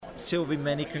Silvie,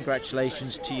 many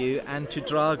congratulations to you and to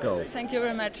Drago. Thank you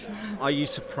very much. Are you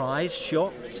surprised,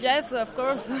 shocked? Yes, of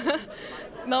course.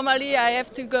 Normally I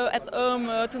have to go at home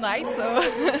tonight, so...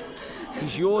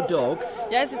 He's your dog?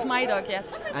 Yes, it's my dog,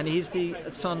 yes. And he's the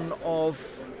son of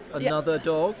another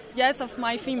dog? Yes, of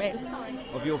my female.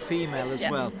 Of your female as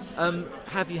well.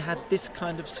 Have you had this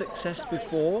kind of success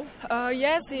before?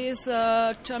 Yes, he is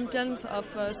champion of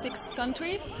 6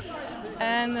 countries.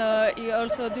 And he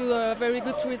also do a very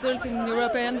good result in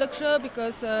European dog show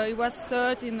because he was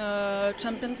third in a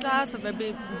champion class, a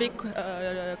very big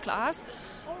class.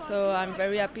 So I'm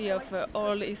very happy of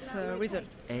all his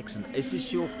results. Excellent. Is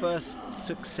this your first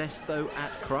success though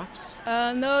at Crufts?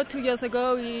 No, 2 years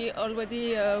ago he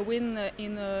already win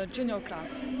in a junior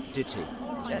class. Did he?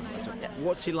 Yes. Yes.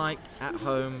 What's he like at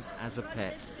home as a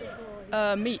pet?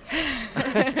 Me.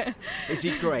 Is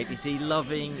he great? Is he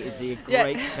loving? Is he a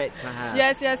great pet to have?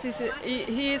 Yes.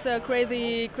 He is a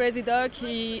crazy dog.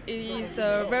 He is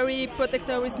very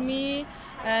protector with me,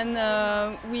 and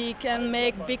we can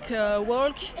make big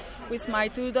walk with my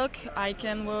 2 dogs. I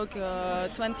can walk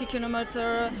 20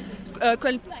 kilometer.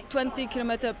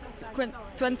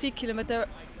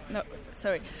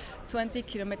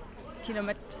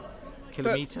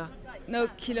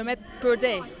 Kilometer per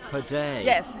day. Per day?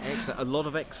 Yes. Excellent. A lot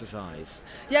of exercise.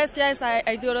 Yes,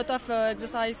 I do a lot of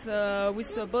exercise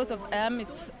with both of them.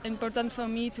 It's important for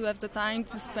me to have the time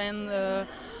to spend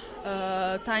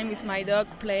time with my dog,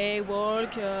 play,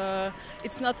 walk.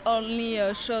 It's not only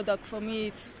a show dog for me.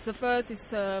 It's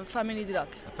a family dog.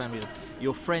 A family dog.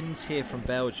 Your friends here from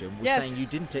Belgium were saying you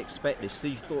didn't expect this. So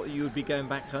you thought you would be going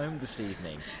back home this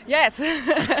evening. Yes.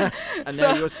 And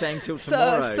now you're staying till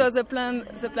tomorrow. So the plan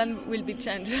will be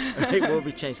changed. It will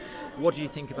be changed. What do you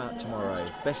think about tomorrow?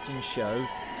 Best in show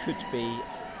could be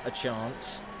a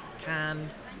chance.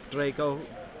 Can Drago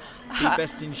be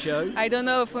best in show? I don't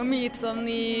know. For me, it's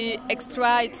only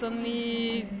extra. It's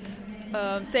only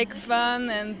take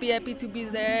fun and be happy to be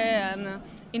there and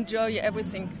enjoy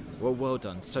everything. Well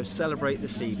done. So celebrate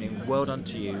this evening. Well done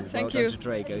to you. Thank well you. done to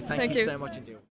Drago. Thank you so much indeed.